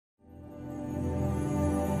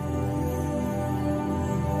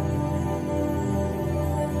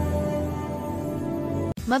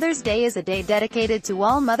Mother's Day is a day dedicated to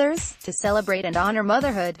all mothers, to celebrate and honor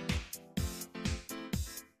motherhood.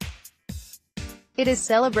 It is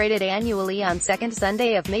celebrated annually on second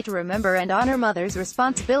Sunday of May to remember and honor mothers'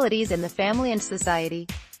 responsibilities in the family and society.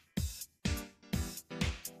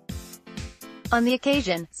 On the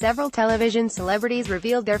occasion, several television celebrities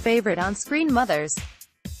revealed their favorite on-screen mothers.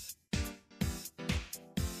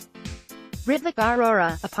 Ritvik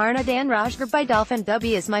Arora, Aparna Dhanrajgir by Dolphin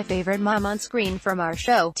Dubey is my favorite mom on screen from our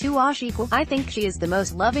show, Tu Aashiqui I. I think she is the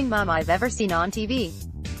most loving mom I've ever seen on TV.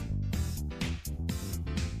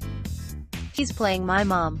 She's playing my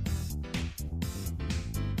mom.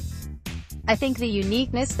 I think the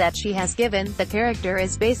uniqueness that she has given the character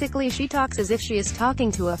is basically she talks as if she is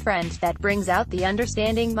talking to a friend. That brings out the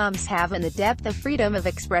understanding moms have and the depth of freedom of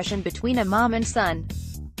expression between a mom and son.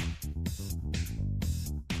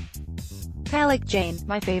 Palak Jain,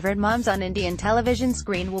 my favorite moms on Indian television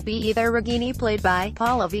screen will be either Ragini played by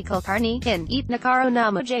Pallavi Kulkarni in Itna Karo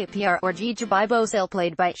Nama JPR or Jijabai Bosale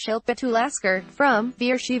played by Shilpa Tulaskar. From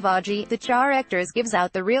Veer Shivaji, the Char actors gives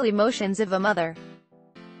out the real emotions of a mother.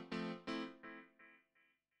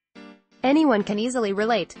 Anyone can easily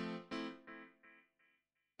relate.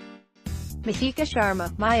 Mahika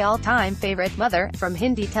Sharma, my all-time favorite mother, from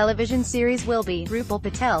Hindi television series will be Rupal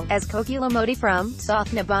Patel, as Kokila Modi from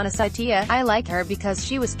Sauthna Banasaitia. I like her because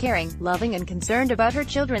she was caring, loving and concerned about her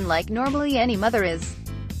children like normally any mother is.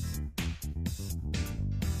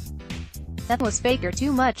 That was fake or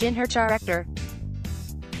too much in her character.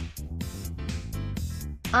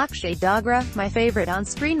 Akshay Dogra, my favorite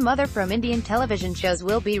on-screen mother from Indian television shows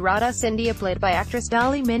will be Radha Scindia played by actress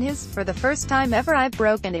Dolly Minhas. For the first time ever I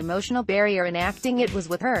broke an emotional barrier in acting. It was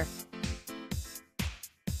with her.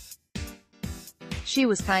 She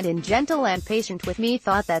was kind and gentle and patient with me.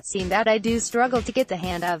 Thought that scene that I do struggle to get the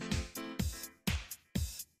hand of.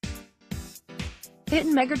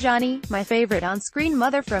 Hitan Meghajani, my favorite on-screen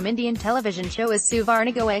mother from Indian television show is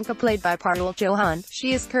Suvarna Goenka played by Parul Chauhan.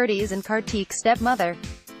 She is Kirti's and Kartik's stepmother.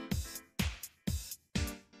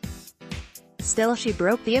 Still she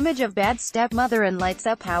broke the image of bad stepmother and lights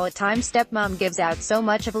up how at times stepmom gives out so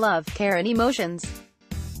much of love, care and emotions.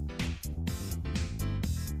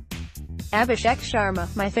 Abhishek Sharma,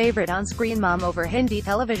 my favorite on-screen mom over Hindi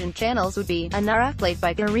television channels would be Anara, played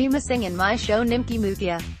by Garima Singh in my show Nimki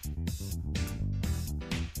Mukia.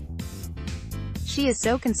 She is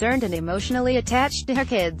so concerned and emotionally attached to her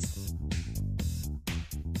kids.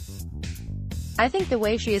 I think the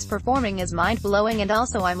way she is performing is mind-blowing, and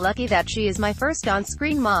also I'm lucky that she is my first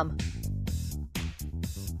on-screen mom.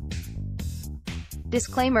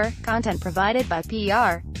 Disclaimer, content provided by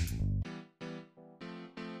PR.